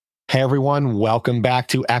Hey everyone, welcome back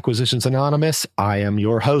to Acquisitions Anonymous. I am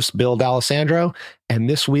your host, Bill D'Alessandro, and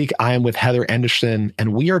this week I am with Heather Anderson,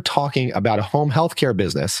 and we are talking about a home healthcare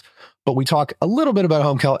business, but we talk a little bit about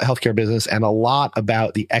home healthcare business and a lot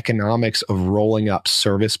about the economics of rolling up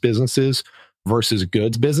service businesses versus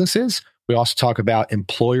goods businesses. We also talk about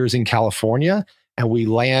employers in California, and we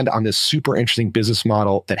land on this super interesting business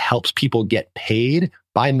model that helps people get paid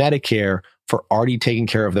by Medicare for already taking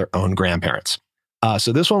care of their own grandparents.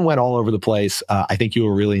 So this one went all over the place. I think you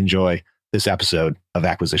will really enjoy this episode of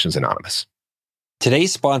Acquisitions Anonymous.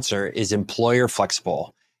 Today's sponsor is Employer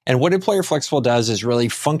Flexible. And what Employer Flexible does is really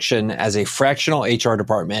function as a fractional HR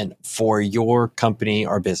department for your company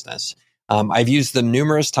or business. I've used them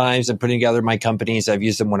numerous times in putting together my companies. I've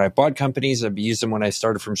used them when I bought companies. I've used them when I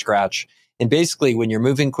started from scratch. And basically, when you're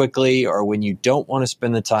moving quickly or when you don't want to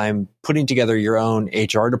spend the time putting together your own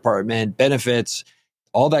HR department, benefits,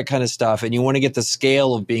 all that kind of stuff, and you want to get the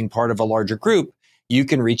scale of being part of a larger group, you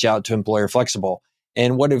can reach out to Employer Flexible.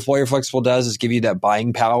 And what Employer Flexible does is give you that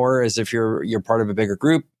buying power as if you're part of a bigger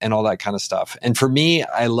group and all that kind of stuff. And for me,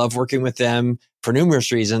 I love working with them for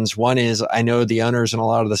numerous reasons. One is I know the owners and a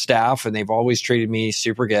lot of the staff, and they've always treated me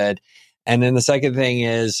super good. And then the second thing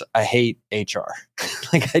is I hate HR.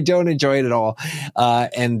 I don't enjoy it at all.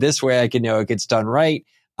 And this way I can know it gets done right.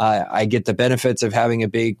 I get the benefits of having a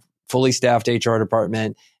big, fully staffed HR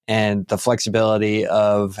department and the flexibility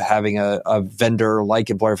of having a vendor like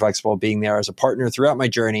Employer Flexible being there as a partner throughout my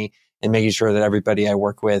journey and making sure that everybody I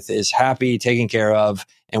work with is happy, taken care of,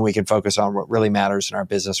 and we can focus on what really matters in our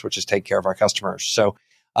business, which is take care of our customers. So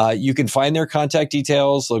you can find their contact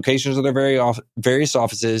details, locations of their various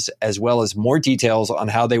offices, as well as more details on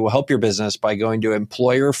how they will help your business by going to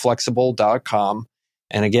employerflexible.com.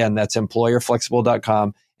 And again, that's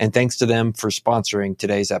employerflexible.com. And thanks to them for sponsoring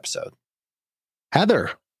today's episode. Heather,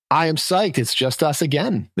 I am psyched. It's just us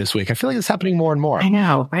again this week. I feel like it's happening more and more. I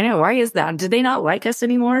know. Why is that? Do they not like us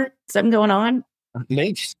anymore? Something going on?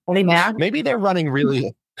 Maybe. Are they mad? Maybe they're running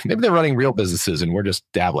real businesses and we're just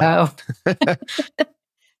dabbling. Oh, that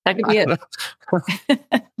could be it.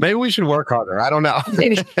 Maybe we should work harder. I don't know.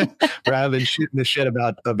 Rather than shooting the shit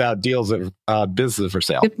about deals of business for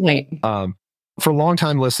sale. Good point. For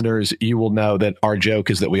longtime listeners, you will know that our joke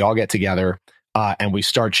is that we all get together and we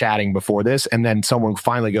start chatting before this, and then someone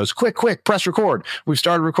finally goes, quick, press record. We've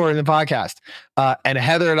started recording the podcast. And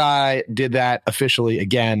Heather and I did that officially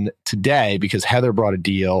again today because Heather brought a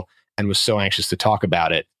deal and was so anxious to talk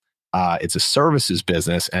about it. It's a services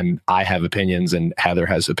business, and I have opinions, and Heather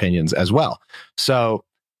has opinions as well. So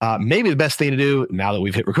maybe the best thing to do now that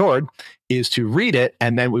we've hit record is to read it,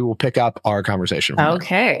 and then we will pick up our conversation.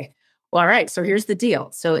 Okay. Well, all right. So here's the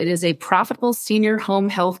deal. So it is a profitable senior home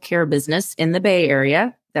health care business in the Bay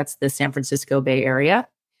Area. That's the San Francisco Bay Area.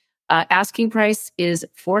 Asking price is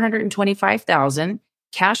 $425,000.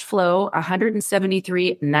 Cash flow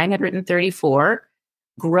 $173,934.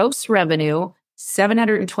 Gross revenue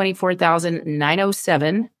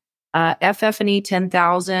 $724,907. FF&E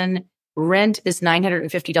 $10,000. Rent is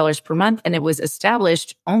 $950 per month, and it was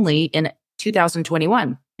established only in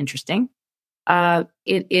 2021. Interesting.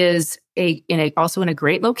 It is also in a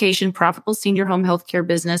great location, profitable senior home healthcare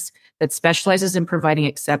business that specializes in providing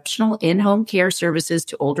exceptional in-home care services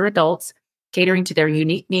to older adults, catering to their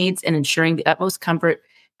unique needs and ensuring the utmost comfort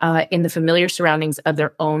in the familiar surroundings of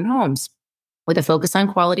their own homes. With a focus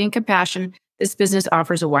on quality and compassion, this business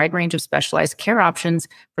offers a wide range of specialized care options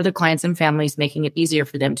for their clients and families, making it easier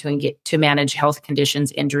for them to manage health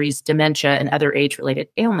conditions, injuries, dementia, and other age-related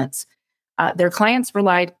ailments. Their clients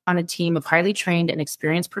relied on a team of highly trained and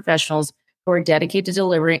experienced professionals who are dedicated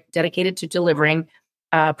to delivering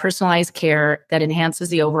personalized care that enhances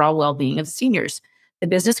the overall well-being of the seniors. The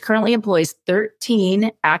business currently employs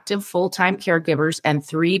 13 active full-time caregivers and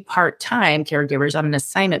 3 part-time caregivers on an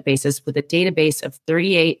assignment basis, with a database of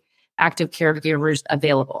 38 active caregivers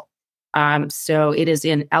available. So it is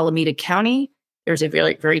in Alameda County. There's a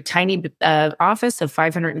very, very tiny office of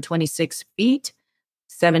 526 feet.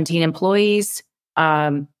 17 employees.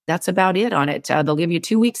 That's about it on it. They'll give you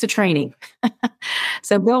 2 weeks of training.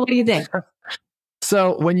 So, Bill, what do you think?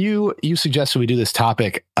 So when you suggested we do this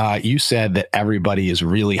topic, you said that everybody is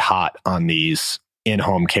really hot on these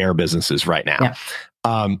in-home care businesses right now. Yeah.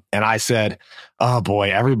 And I said, oh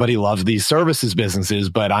boy, everybody loves these services businesses,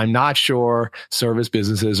 but I'm not sure service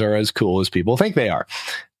businesses are as cool as people think they are.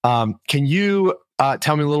 Can you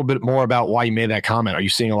tell me a little bit more about why you made that comment? Are you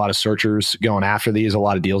seeing a lot of searchers going after these, a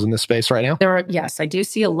lot of deals in this space right now? Yes, I do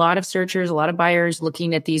see a lot of searchers, a lot of buyers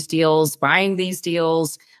looking at these deals, buying these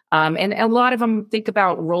deals. And a lot of them think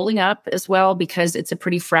about rolling up as well, because it's a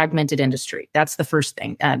pretty fragmented industry. That's the first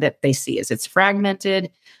thing that they see is it's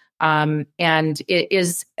fragmented. And it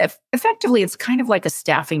is effectively, it's kind of like a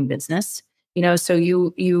staffing business. So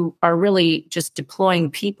you are really just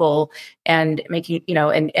deploying people and making,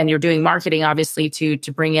 and you're doing marketing, obviously, to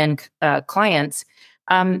bring in clients.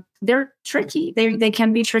 They're tricky. They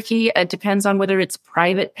can be tricky. It depends on whether it's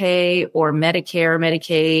private pay or Medicare,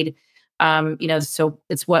 Medicaid. So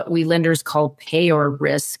it's what we lenders call payer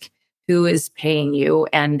risk. Who is paying you,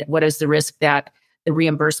 and what is the risk that the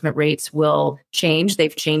reimbursement rates will change?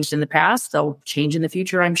 They've changed in the past. They'll change in the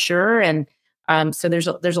future, I'm sure. And so there's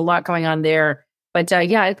a lot going on there. But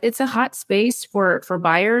it's a hot space for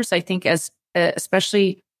buyers. I think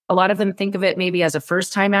especially a lot of them think of it maybe as a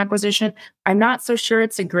first-time acquisition. I'm not so sure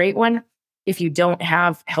it's a great one if you don't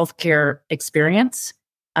have healthcare experience.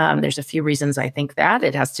 There's a few reasons I think that.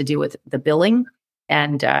 It has to do with the billing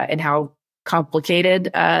and how complicated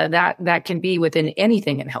that can be within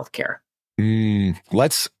anything in healthcare.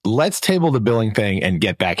 Let's table the billing thing and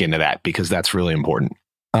get back into that, because that's really important.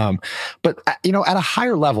 But at a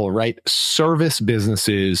higher level, right? Service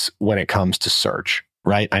businesses, when it comes to search,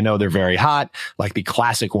 right? I know they're very hot. Like the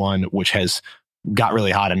classic one, which has got really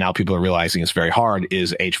hot and now people are realizing it's very hard,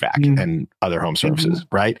 is HVAC and other home services,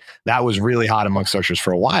 right? That was really hot among searchers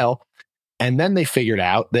for a while. And then they figured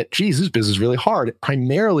out that, geez, this business is really hard,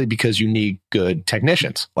 primarily because you need good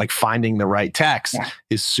technicians. Like finding the right techs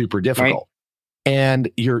is super difficult. Right. And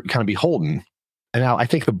you're kind of beholden. And now I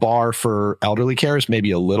think the bar for elderly care is maybe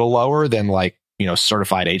a little lower than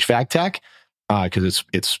certified HVAC tech, because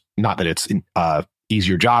it's not that it's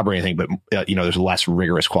easier job or anything, but there's less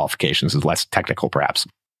rigorous qualifications, it's less technical perhaps.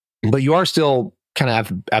 But you are still kind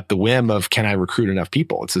of at the whim of, can I recruit enough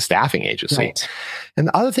people? It's a staffing agency. Right. And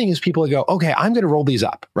the other thing is people go, okay, I'm going to roll these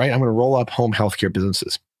up, right? I'm going to roll up home healthcare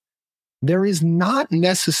businesses. There is not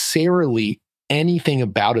necessarily anything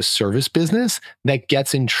about a service business that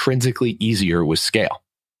gets intrinsically easier with scale.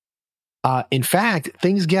 In fact,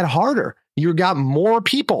 things get harder. You've got more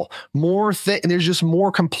people, and there's just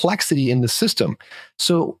more complexity in the system.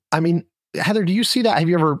 So, Heather, do you see that? Have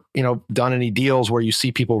you ever, done any deals where you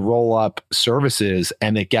see people roll up services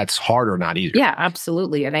and it gets harder, not easier? Yeah,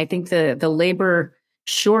 absolutely. And I think the labor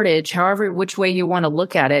shortage, however, which way you want to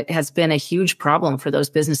look at it, has been a huge problem for those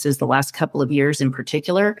businesses the last couple of years in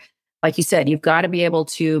particular. Like you said, you've got to be able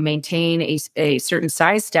to maintain a certain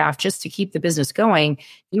size staff just to keep the business going.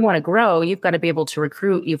 You want to grow, you've got to be able to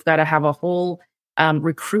recruit. You've got to have a whole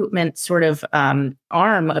recruitment sort of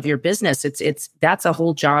arm of your business. That's a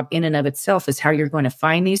whole job in and of itself, is how you're going to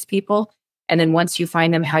find these people. And then once you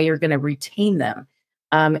find them, how you're going to retain them.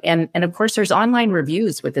 And of course, there's online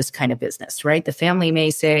reviews with this kind of business, right? The family may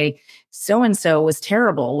say, so-and-so was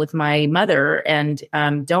terrible with my mother and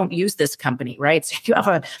don't use this company, right? So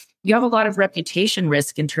you have a lot of reputation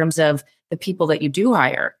risk in terms of the people that you do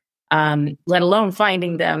hire, let alone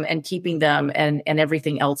finding them and keeping them and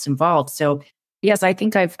everything else involved. So yes, I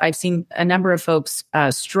think I've seen a number of folks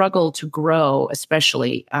struggle to grow,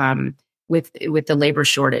 especially with the labor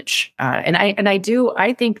shortage. And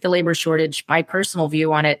I think the labor shortage, my personal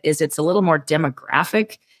view on it is it's a little more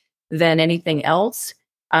demographic than anything else.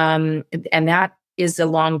 And that is a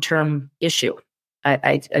long-term issue.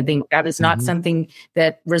 I think that is not something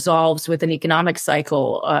that resolves with an economic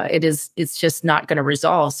cycle. It's just not going to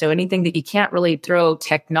resolve. So anything that you can't really throw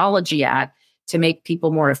technology at to make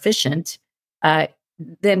people more efficient,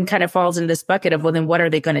 then kind of falls in this bucket of, well, then what are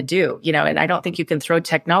they going to do? And I don't think you can throw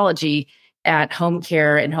technology at home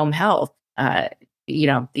care and home health.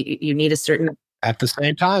 You need a certain. At the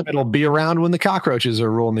same time, it'll be around when the cockroaches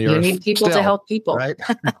are ruling the earth. You need people to help people, right?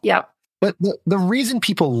 Yeah. But the reason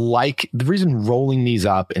rolling these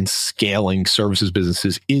up and scaling services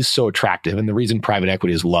businesses is so attractive, and the reason private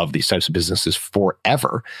equity has loved these types of businesses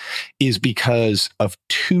forever, is because of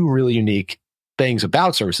two really unique things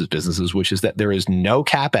about services businesses, which is that there is no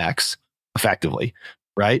CapEx, effectively,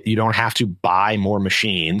 right? You don't have to buy more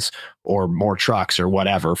machines or more trucks or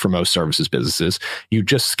whatever for most services businesses. You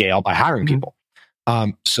just scale by hiring people.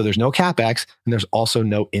 So there's no CapEx, and there's also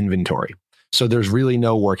no inventory. So there's really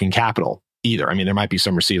no working capital either. There might be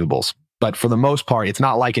some receivables, but for the most part, it's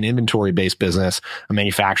not like an inventory-based business, a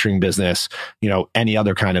manufacturing business, any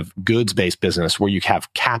other kind of goods-based business where you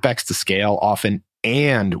have CapEx to scale often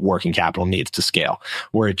and working capital needs to scale,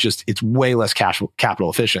 where it's way less capital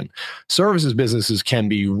efficient. Services businesses can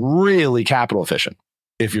be really capital efficient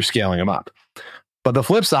if you're scaling them up. But the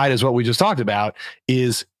flip side is what we just talked about,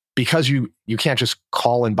 is because you can't just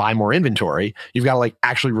call and buy more inventory, you've got to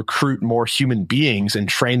actually recruit more human beings and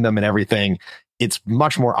train them and everything. It's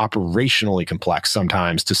much more operationally complex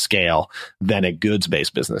sometimes to scale than a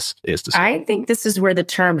goods-based business is to scale. I think this is where the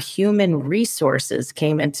term human resources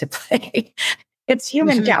came into play. It's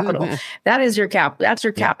human capital. That is your that's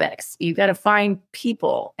your CapEx. You got to find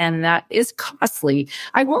people, and that is costly.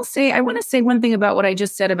 I want to say one thing about what I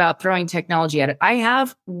just said about throwing technology at it. I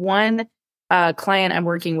have one client I'm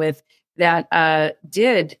working with that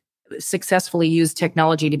did successfully use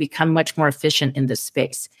technology to become much more efficient in this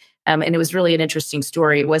space. And it was really an interesting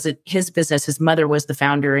story. It wasn't his business. His mother was the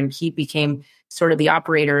founder, and he became sort of the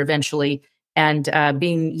operator eventually. And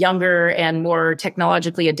being younger and more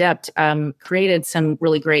technologically adept, created some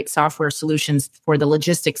really great software solutions for the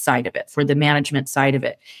logistics side of it, for the management side of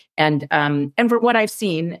it. And for what I've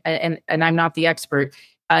seen, and I'm not the expert,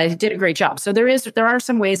 he did a great job. So there are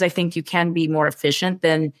some ways I think you can be more efficient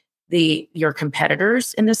than your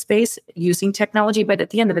competitors in this space using technology. But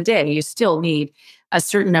at the end of the day, you still need a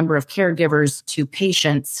certain number of caregivers to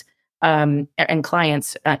patients and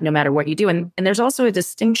clients, no matter what you do. And there's also a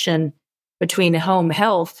distinction between home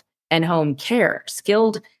health and home care,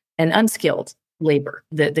 skilled and unskilled labor,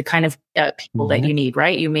 the kind of people that you need,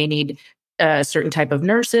 right? You may need a certain type of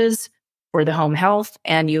nurses for the home health,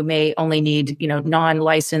 and you may only need,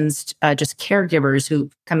 non-licensed just caregivers who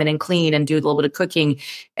come in and clean and do a little bit of cooking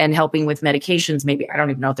and helping with medications. Maybe, I don't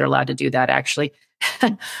even know if they're allowed to do that actually,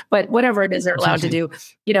 but whatever it is they're allowed to do,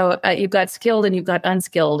 you've got skilled and you've got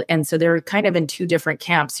unskilled. And so they're kind of in two different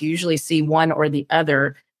camps. You usually see one or the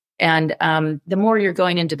other. And the more you're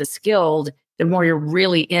going into the skilled, the more you're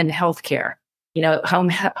really in healthcare.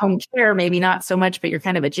 Home care, maybe not so much, but you're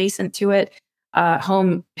kind of adjacent to it.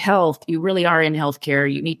 Home health, you really are in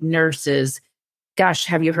healthcare. You need nurses. Gosh,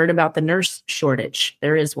 have you heard about the nurse shortage?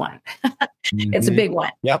 There is one. It's a big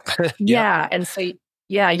one. Yep. Yeah. And so,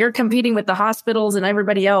 you're competing with the hospitals and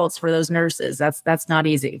everybody else for those nurses. That's not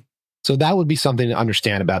easy. So that would be something to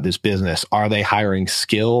understand about this business. Are they hiring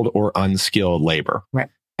skilled or unskilled labor? Right.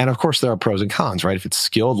 And of course, there are pros and cons, right? If it's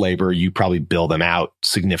skilled labor, you probably bill them out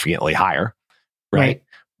significantly higher, right?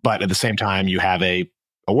 But at the same time, you have a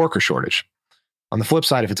worker shortage. On the flip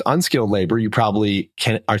side, if it's unskilled labor, you probably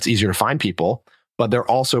it's easier to find people, but they're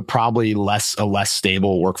also probably a less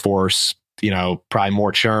stable workforce, probably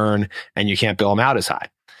more churn, and you can't bill them out as high.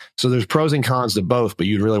 So there's pros and cons to both, but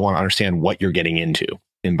you really want to understand what you're getting into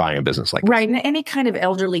in buying a business like this. Right. And any kind of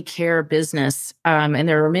elderly care business, and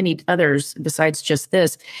there are many others besides just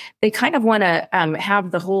this, they kind of want to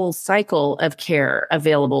have the whole cycle of care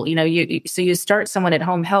available. So you start someone at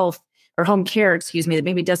home health or home care, that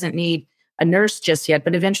maybe doesn't need a nurse just yet,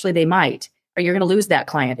 but eventually they might, or you're going to lose that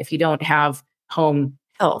client if you don't have home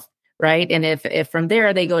health. Right. And if from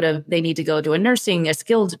there they need to go to a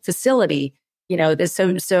skilled facility,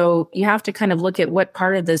 so you have to kind of look at what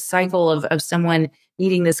part of the cycle of someone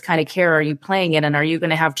needing this kind of care are you playing in, and are you going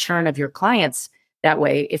to have churn of your clients that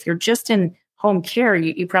way? If you're just in home care,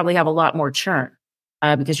 you probably have a lot more churn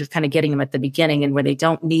because you're kind of getting them at the beginning and where they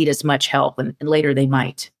don't need as much help, and later they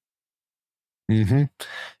might. Mm-hmm.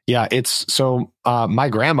 Yeah, my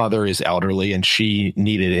grandmother is elderly and she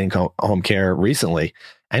needed in-home care recently.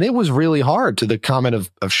 And it was really hard, to the comment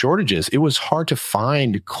of shortages. It was hard to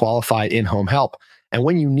find qualified in-home help. And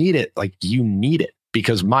when you need it, you need it,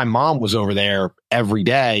 because my mom was over there every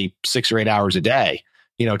day, 6 or 8 hours a day,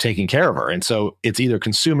 taking care of her. And so it's either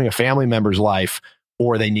consuming a family member's life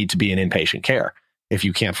or they need to be in inpatient care if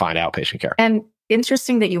you can't find outpatient care. And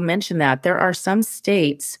interesting that you mentioned that. There are some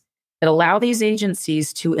states that allow these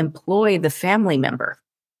agencies to employ the family member.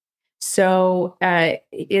 So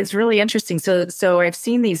it's really interesting. So I've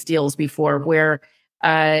seen these deals before where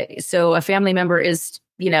so a family member is,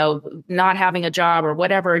 not having a job or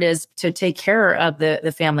whatever it is to take care of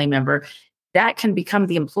the family member, that can become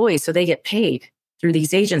the employee. So they get paid through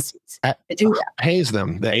these agencies to do that. Pays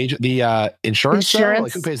them the insurance?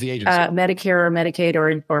 Who pays the agency? Medicare or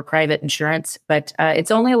Medicaid or private insurance, but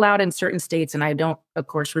it's only allowed in certain states, and I don't, of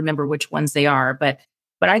course, remember which ones they are. But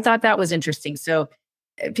I thought that was interesting. So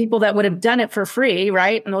people that would have done it for free,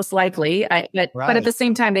 right? Most likely, but at the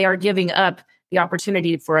same time, they are giving up the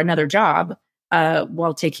opportunity for another job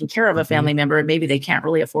while taking care of a family member, and maybe they can't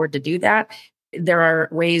really afford to do that. There are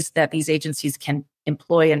ways that these agencies can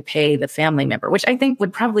employ and pay the family member, which I think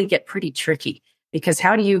would probably get pretty tricky, because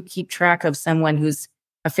how do you keep track of someone who's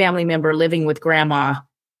a family member living with grandma,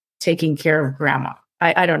 taking care of grandma?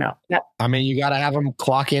 I don't know. You got to have them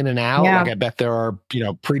clock in and out. Yeah. I bet there are,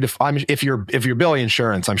 predefined. If you're billing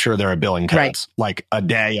insurance, I'm sure there are billing codes. Right. Like a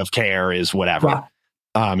day of care is whatever. Yeah.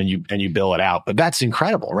 And you bill it out. But that's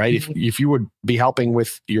incredible, right? Mm-hmm. If you would be helping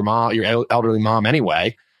with your mom, your elderly mom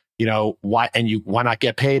anyway, why not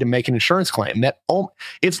get paid and make an insurance claim?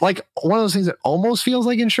 It's like one of those things that almost feels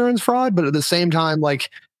like insurance fraud, but at the same time,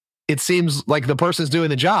 it seems like the person's doing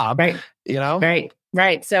the job, right? You know?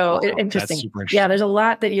 Right. So Wow, interesting. that's super interesting. Yeah, there's a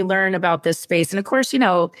lot that you learn about this space. And of course,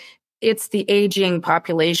 it's the aging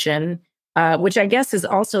population, which I guess is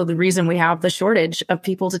also the reason we have the shortage of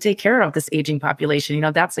people to take care of this aging population.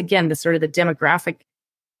 That's, again, the sort of the demographic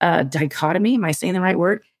dichotomy. Am I saying the right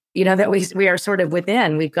word? That we are sort of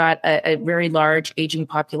within. We've got a very large aging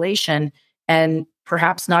population and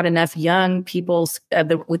perhaps not enough young people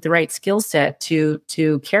with the right skill set to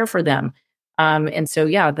care for them. And so,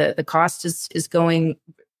 the cost is going,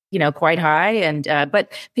 quite high. And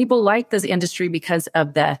but people like this industry because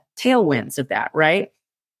of the tailwinds of that, right?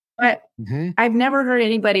 But I've never heard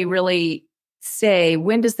anybody really say,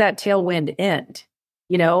 when does that tailwind end?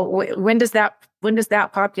 When does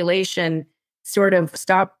that population sort of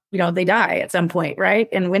stop? They die at some point, right?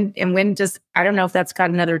 And when does, I don't know if that's got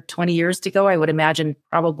another 20 years to go. I would imagine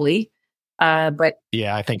probably. But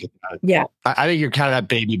yeah, I think, yeah, I think you're kind of that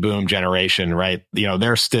baby boom generation, right?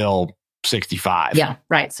 They're still 65. Yeah,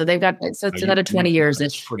 right. So it's another 20 years.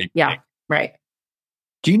 That's pretty yeah, big. Right.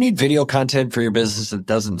 Do you need video content for your business that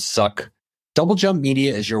doesn't suck? Double Jump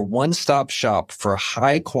Media is your one-stop shop for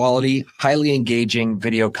high quality, highly engaging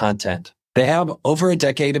video content. They have over a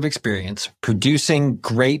decade of experience producing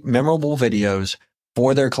great, memorable videos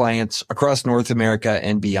for their clients across North America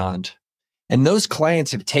and beyond. And those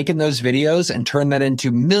clients have taken those videos and turned that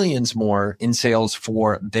into millions more in sales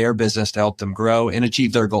for their business to help them grow and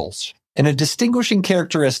achieve their goals. And a distinguishing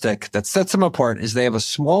characteristic that sets them apart is they have a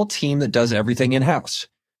small team that does everything in-house.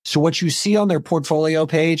 So what you see on their portfolio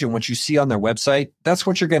page and what you see on their website, that's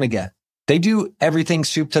what you're going to get. They do everything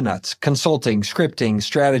soup to nuts: consulting, scripting,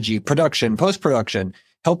 strategy, production, post-production,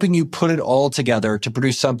 helping you put it all together to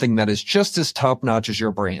produce something that is just as top-notch as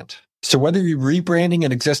your brand. So whether you're rebranding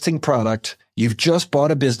an existing product, you've just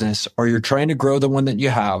bought a business, or you're trying to grow the one that you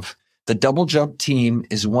have, the Double Jump team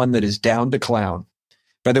is one that is down to clown.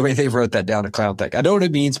 By the way, they wrote that down to clown thing. I know what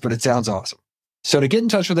it means, but it sounds awesome. So to get in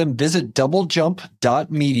touch with them, visit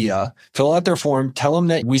doublejump.media, fill out their form, tell them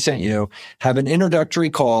that we sent you, have an introductory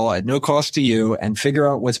call at no cost to you, and figure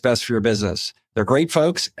out what's best for your business. They're great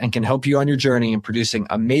folks and can help you on your journey in producing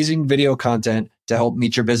amazing video content to help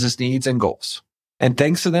meet your business needs and goals. And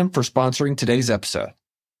thanks to them for sponsoring today's episode.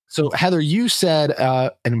 So Heather, you said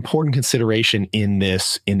an important consideration in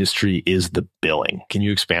this industry is the billing. Can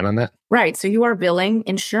you expand on that? Right. So you are billing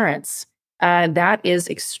insurance. That is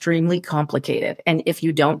extremely complicated. And if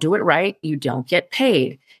you don't do it right, you don't get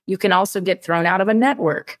paid. You can also get thrown out of a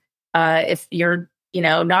network if you're,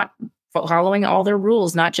 not following all their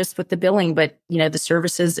rules, not just with the billing, but, the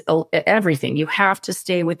services, everything. You have to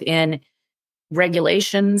stay within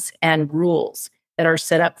regulations and rules that are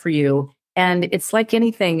set up for you. And it's like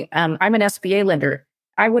anything. I'm an SBA lender.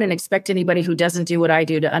 I wouldn't expect anybody who doesn't do what I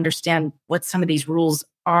do to understand what some of these rules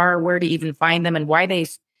are, where to even find them, and why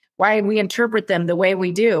we interpret them the way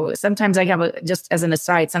we do. Sometimes I have just as an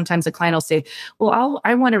aside, sometimes a client will say, well,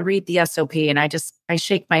 I want to read the SOP. And I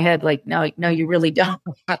shake my head like, no, you really don't.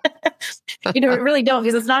 Really don't,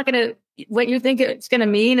 because it's not going to, what you think it's going to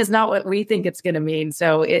mean is not what we think it's going to mean.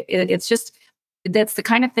 So it's just, that's the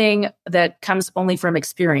kind of thing that comes only from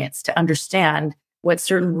experience, to understand what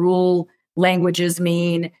certain rule languages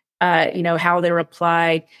mean, how they're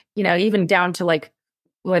applied, even down to like,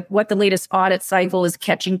 what the latest audit cycle is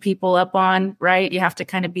catching people up on, right? You have to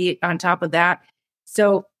kind of be on top of that.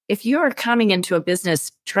 So if you're coming into a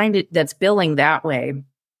business that's billing that way,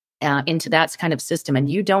 into that kind of system, and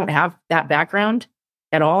you don't have that background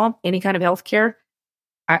at all, any kind of healthcare,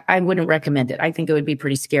 I wouldn't recommend it. I think it would be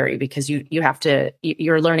pretty scary, because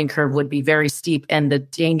your learning curve would be very steep, and the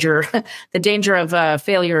danger of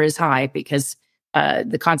failure is high, because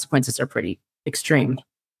the consequences are pretty extreme.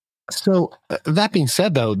 So that being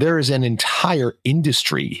said, though, there is an entire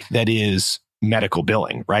industry that is medical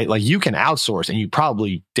billing, right? Like, you can outsource, and you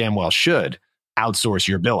probably damn well should outsource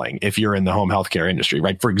your billing if you're in the home healthcare industry,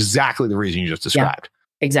 right? For exactly the reason you just described.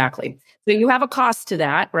 Yeah, exactly. So you have a cost to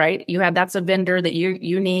that, right? That's a vendor that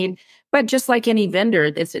you need, but just like any vendor,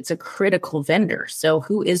 it's a critical vendor. So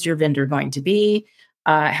who is your vendor going to be?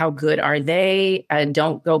 How good are they?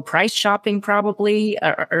 Don't go price shopping, probably,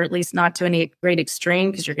 or at least not to any great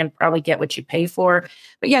extreme, because you're going to probably get what you pay for.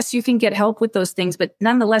 But yes, you can get help with those things, but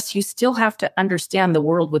nonetheless, you still have to understand the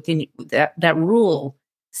world within that rule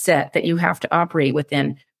set that you have to operate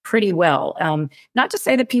within pretty well. Not to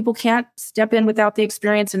say that people can't step in without the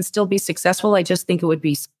experience and still be successful. I just think it would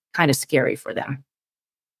be kind of scary for them.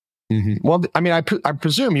 Mm-hmm. Well, I mean, I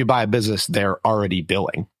presume you buy a business, they're already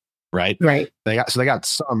billing. Right. They got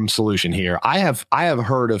some solution here. I have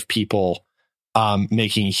heard of people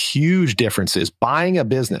making huge differences, buying a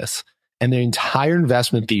business and their entire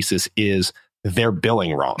investment thesis is they're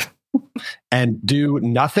billing wrong and do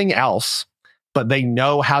nothing else, but they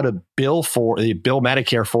know how to bill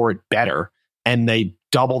Medicare for it better, and they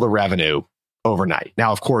double the revenue overnight.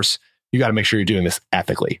 Now, of course, you got to make sure you're doing this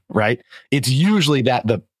ethically, right? It's usually that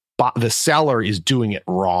the seller is doing it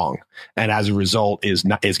wrong, and as a result is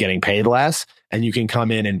getting paid less, and you can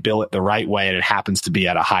come in and bill it the right way, and it happens to be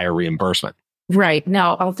at a higher reimbursement. Right.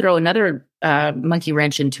 Now, I'll throw another monkey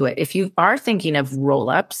wrench into it. If you are thinking of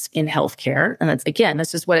roll-ups in healthcare, and that's, again,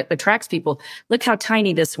 this is what attracts people. Look how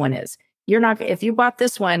tiny this one is. If you bought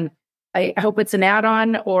this one, I hope it's an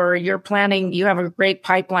add-on, or you have a great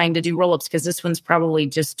pipeline to do roll-ups, because this one's probably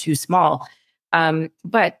just too small.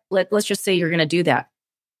 But let's just say you're going to do that.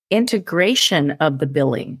 Integration of the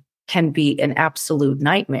billing can be an absolute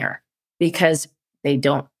nightmare, because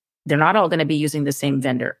they're not all going to be using the same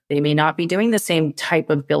vendor. They may not be doing the same type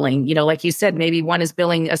of billing. Like you said, maybe one is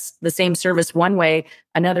billing the same service one way,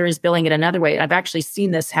 another is billing it another way. I've actually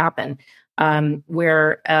seen this happen,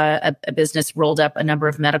 where a business rolled up a number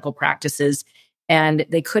of medical practices, and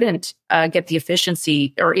they couldn't get the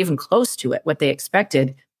efficiency or even close to it, what they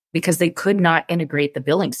expected, because they could not integrate the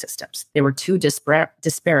billing systems. They were too disparate.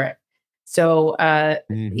 So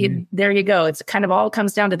there you go. It's kind of all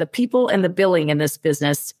comes down to the people and the billing in this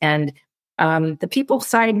business. And the people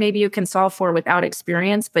side, maybe you can solve for without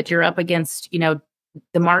experience, but you're up against, the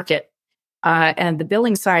market. And the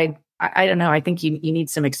billing side, I don't know. I think you need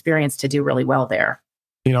some experience to do really well there.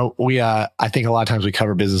 I think a lot of times we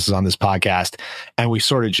cover businesses on this podcast, and we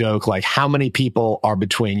sort of joke, like, how many people are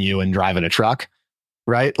between you and driving a truck,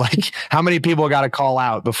 right? Like, how many people got to call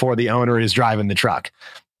out before the owner is driving the truck?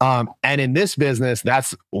 And in this business,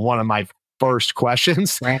 that's one of my first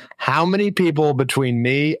questions. Right. How many people between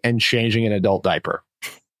me and changing an adult diaper?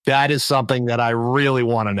 That is something that I really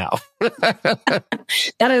want to know.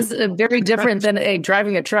 That is very different than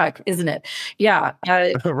driving a truck, isn't it? Yeah.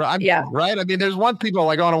 Yeah. Right. I mean, there's one people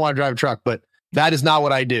like, oh, I don't want to drive a truck, but that is not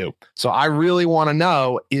what I do. So I really want to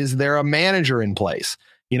know, is there a manager in place?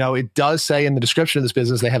 It does say in the description of this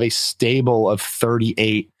business, they have a stable of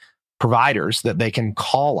 38 providers that they can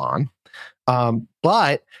call on.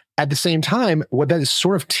 But at the same time, what that is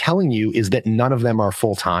sort of telling you is that none of them are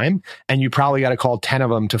full-time, and you probably got to call 10 of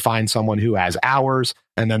them to find someone who has hours,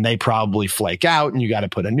 and then they probably flake out, and you got to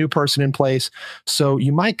put a new person in place. So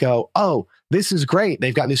you might go, oh, this is great.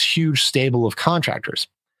 They've got this huge stable of contractors.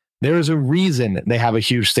 There is a reason they have a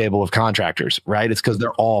huge stable of contractors, right? It's because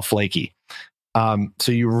they're all flaky.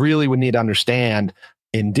 So you really would need to understand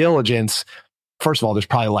in diligence, first of all, there's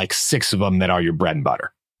probably like 6 of them that are your bread and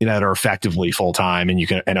butter, that are effectively full-time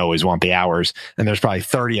and always want the hours. And there's probably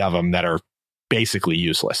 30 of them that are basically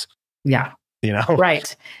useless. Yeah.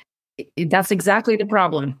 Right. That's exactly the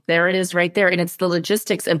problem. There it is right there. And it's the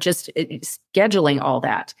logistics of just scheduling all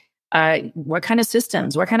that. What kind of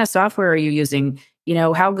systems, what kind of software are you using?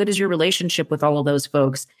 How good is your relationship with all of those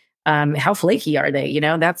folks? How flaky are they? You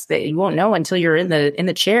won't know until you're in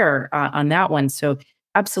the chair on that one. So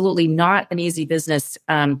absolutely not an easy business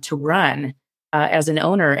to run as an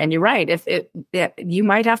owner. And you're right. If you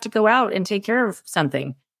might have to go out and take care of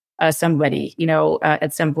somebody, at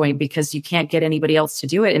some point, because you can't get anybody else to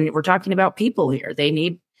do it. And we're talking about people here. They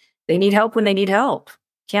need help when they need help.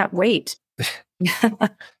 Can't wait.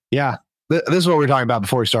 Yeah. This is what we were talking about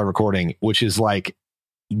before we started recording, which is like,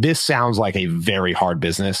 this sounds like a very hard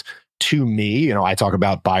business to me. I talk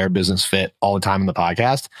about buyer business fit all the time in the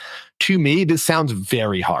podcast. To me, this sounds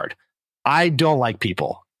very hard. I don't like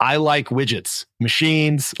people. I like widgets,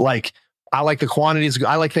 machines. I like the quantities.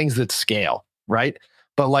 I like things that scale, right?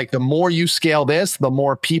 But like, the more you scale this, the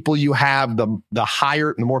more people you have, the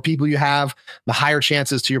more people you have, the higher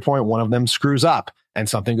chances, to your point, one of them screws up and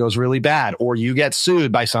something goes really bad, or you get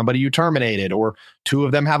sued by somebody you terminated, or 2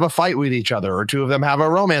 of them have a fight with each other, or 2 of them have a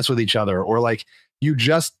romance with each other, or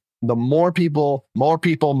the more people,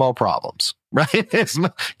 more problems, right? It's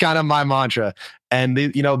kind of my mantra. And,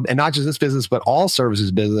 and not just this business, but all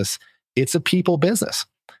services business, it's a people business.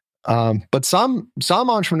 But some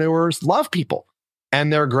entrepreneurs love people,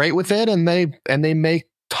 and they're great with it, and they make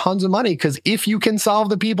tons of money, because if you can solve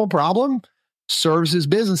the people problem, services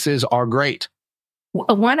businesses are great.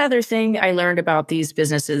 One other thing I learned about these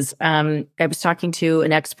businesses, I was talking to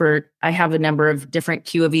an expert. I have a number of different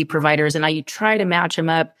QoE providers, and I try to match them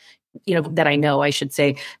up, that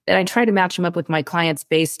I try to match them up with my clients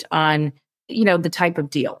based on, the type of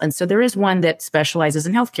deal. And so there is one that specializes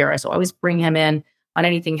in healthcare. So I always bring him in on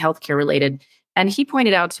anything healthcare related. And he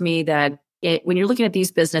pointed out to me that when you're looking at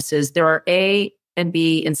these businesses, there are A and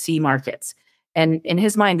B and C markets. And in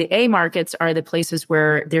his mind, the A markets are the places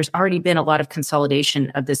where there's already been a lot of consolidation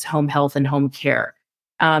of this home health and home care.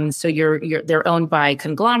 So they're owned by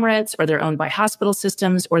conglomerates, or they're owned by hospital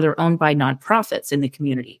systems, or they're owned by nonprofits in the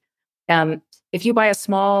community. If you buy a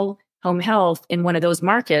small home health in one of those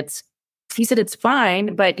markets, he said it's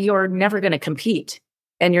fine, but you're never going to compete,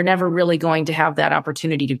 and you're never really going to have that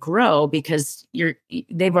opportunity to grow because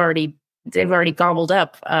they've already gobbled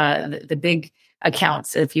up the big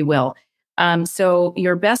accounts, if you will. So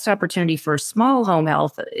your best opportunity for small home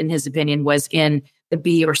health, in his opinion, was in the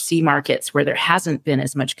B or C markets where there hasn't been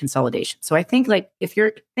as much consolidation. So I think, like, if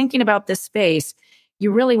you're thinking about this space,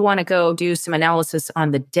 you really want to go do some analysis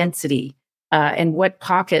on the density and what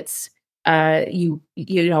pockets you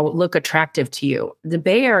look attractive to you. The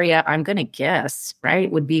Bay Area, I'm going to guess, right,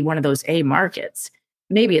 would be one of those A markets.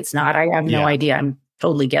 Maybe it's not. I have no idea. I'm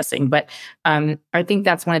totally guessing, but I think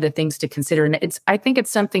that's one of the things to consider. And I think it's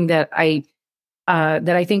something that I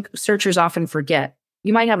think searchers often forget.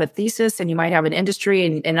 You might have a thesis and you might have an industry,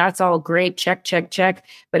 and that's all great. Check, check, check.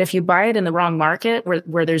 But if you buy it in the wrong market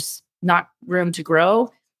where there's not room to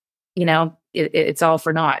grow, it's all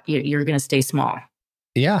for naught. You're going to stay small.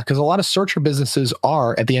 Yeah, because a lot of searcher businesses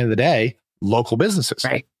are, at the end of the day, local businesses.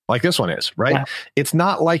 Right. Like this one is, right? Yeah. It's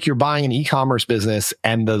not like you're buying an e-commerce business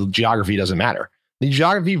and the geography doesn't matter. The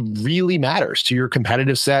geography really matters to your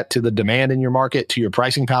competitive set, to the demand in your market, to your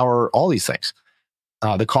pricing power, all these things.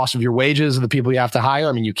 The cost of your wages of the people you have to hire.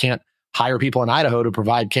 I mean, you can't hire people in Idaho to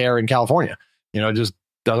provide care in California. It just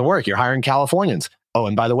doesn't work. You're hiring Californians. Oh,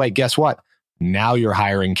 and by the way, guess what? Now you're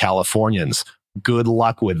hiring Californians. Good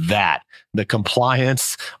luck with that. The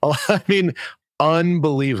compliance, I mean,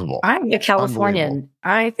 unbelievable. I'm a Californian.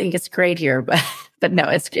 I think it's great here, but no,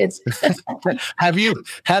 it's. Have you,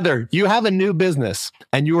 Heather, you have a new business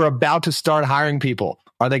and you are about to start hiring people.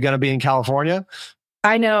 Are they going to be in California?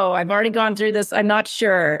 I know. I've already gone through this. I'm not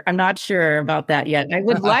sure about that yet. I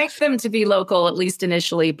would like them to be local, at least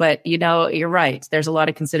initially, but you're right. There's a lot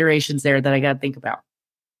of considerations there that I got to think about.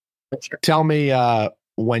 Sure. Tell me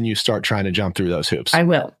when you start trying to jump through those hoops. I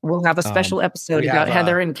will. We'll have a special episode about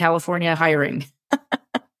Heather in California hiring.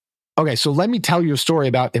 Okay, so let me tell you a story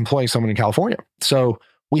about employing someone in California. So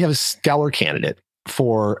we have a stellar candidate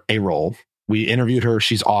for a role. We interviewed her.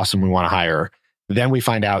 She's awesome. We want to hire her. Then we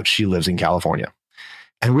find out she lives in California.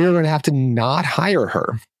 And we're going to have to not hire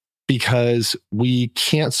her because we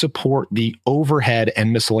can't support the overhead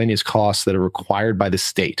and miscellaneous costs that are required by the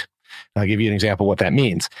state. And I'll give you an example of what that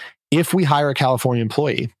means. If we hire a California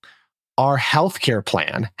employee, our healthcare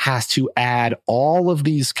plan has to add all of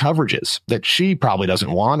these coverages that she probably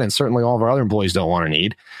doesn't want, and certainly all of our other employees don't want or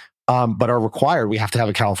need, but are required. We have to have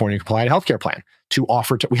a California compliant healthcare plan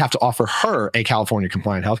we have to offer her a California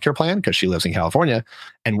compliant healthcare plan because she lives in California,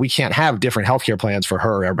 and we can't have different healthcare plans for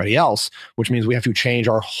her or everybody else, which means we have to change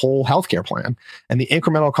our whole healthcare plan. And the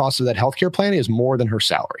incremental cost of that healthcare plan is more than her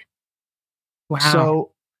salary. Wow.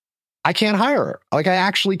 So I can't hire her. Like, I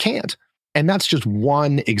actually can't. And that's just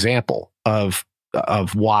one example of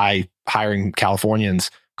why hiring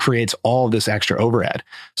Californians creates all of this extra overhead.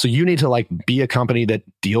 So you need to be a company that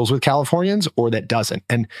deals with Californians or that doesn't.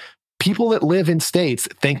 And people that live in states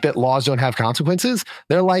think that laws don't have consequences.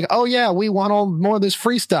 They're like, oh yeah, we want all more of this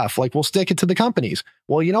free stuff. We'll stick it to the companies.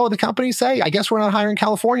 Well, you know what the companies say? I guess we're not hiring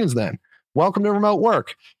Californians then. Welcome to remote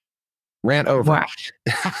work. Rant over.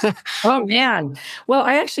 Wow. Oh, man. Well,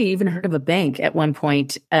 I actually even heard of a bank at one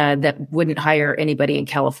point that wouldn't hire anybody in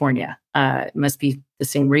California. It must be the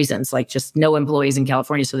same reasons, just no employees in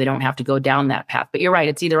California so they don't have to go down that path. But you're right.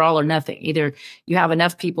 It's either all or nothing. Either you have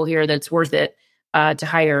enough people here that's worth it to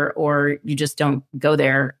hire, or you just don't go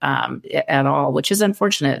there at all, which is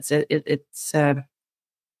unfortunate.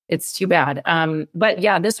 It's too bad. But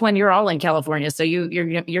yeah, this one, you're all in California. So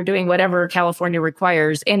you're doing whatever California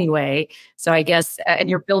requires anyway. So I guess, and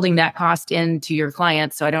you're building that cost into your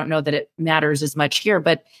client. So I don't know that it matters as much here,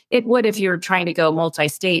 but it would if you're trying to go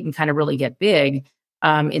multi-state and kind of really get big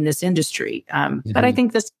in this industry. But I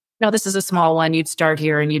think this is a small one. You'd start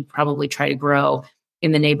here and you'd probably try to grow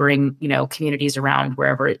in the neighboring, communities around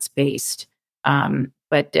wherever it's based.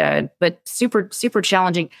 But super, super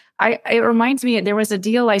challenging. It reminds me, there was a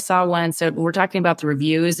deal I saw once. So we're talking about the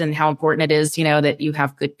reviews and how important it is, that you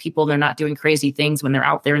have good people. They're not doing crazy things when they're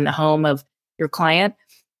out there in the home of your client.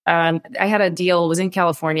 I had a deal, it was in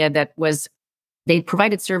California, they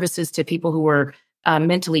provided services to people who were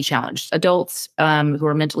mentally challenged, adults who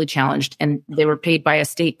were mentally challenged, and they were paid by a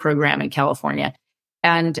state program in California.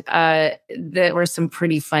 And there were some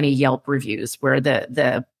pretty funny Yelp reviews where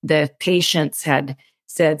the patients had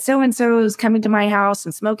said, so-and-so is coming to my house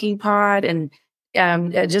and smoking pot and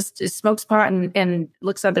just smokes pot and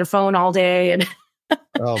looks at their phone all day. And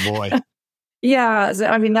oh boy. Yeah. So,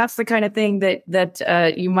 I mean, that's the kind of thing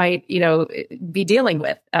that you might, be dealing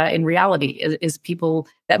with in reality is people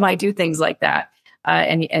that might do things like that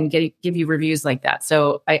and give you reviews like that.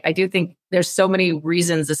 So I do think there's so many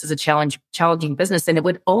reasons this is a challenging business, and it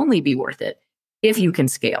would only be worth it if you can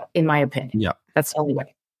scale, in my opinion. Yeah. That's the only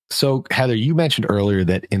way. So Heather, you mentioned earlier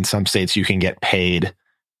that in some states you can get paid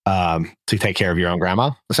to take care of your own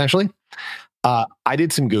grandma, essentially. I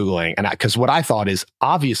did some Googling, and because what I thought is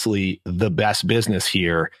obviously the best business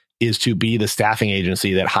here is to be the staffing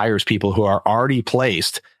agency that hires people who are already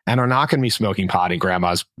placed and are not going to be smoking pot in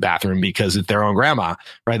grandma's bathroom because it's their own grandma,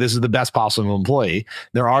 right? This is the best possible employee.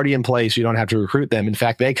 They're already in place. You don't have to recruit them. In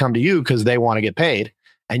fact, they come to you because they want to get paid,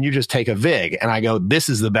 and you just take a VIG. And I go, this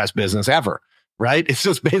is the best business ever, right? It's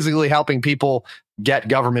just basically helping people get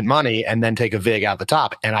government money and then take a VIG out the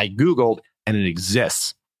top. And I Googled, and it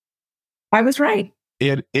exists. I was right.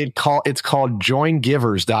 It's called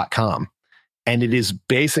joingivers.com. And it is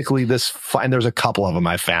basically this, and there's a couple of them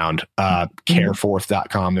I found,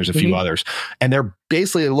 careforth.com. There's a few others. And they're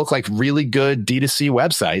basically, they look like really good D2C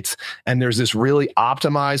websites. And there's this really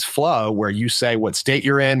optimized flow where you say what state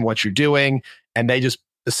you're in, what you're doing, and they just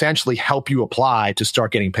essentially help you apply to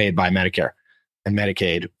start getting paid by Medicare and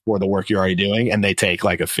Medicaid for the work you're already doing. And they take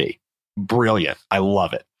like a fee. Brilliant. I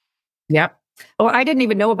love it. Yep. Oh, I didn't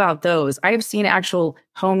even know about those. I have seen actual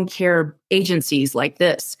home care agencies like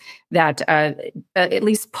this that at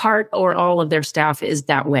least part or all of their staff is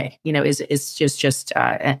that way. Is just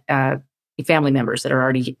family members that are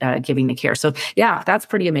already giving the care. So yeah, that's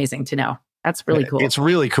pretty amazing to know. That's really cool. It's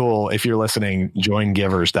really cool. If you're listening,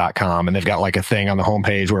 joingivers.com, and they've got like a thing on the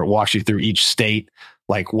homepage where it walks you through each state,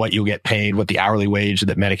 like what you'll get paid, what the hourly wage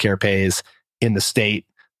that Medicare pays in the state,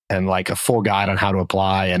 and like a full guide on how to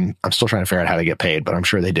apply. And I'm still trying to figure out how to get paid, but I'm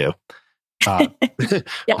sure they do. Yeah.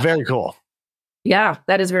 Very cool. Yeah,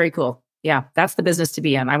 that is very cool. Yeah, that's the business to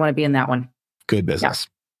be in. I want to be in that one. Good business.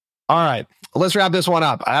 Yeah. All right, let's wrap this one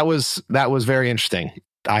up. That was very interesting.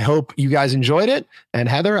 I hope you guys enjoyed it. And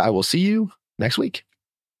Heather, I will see you next week.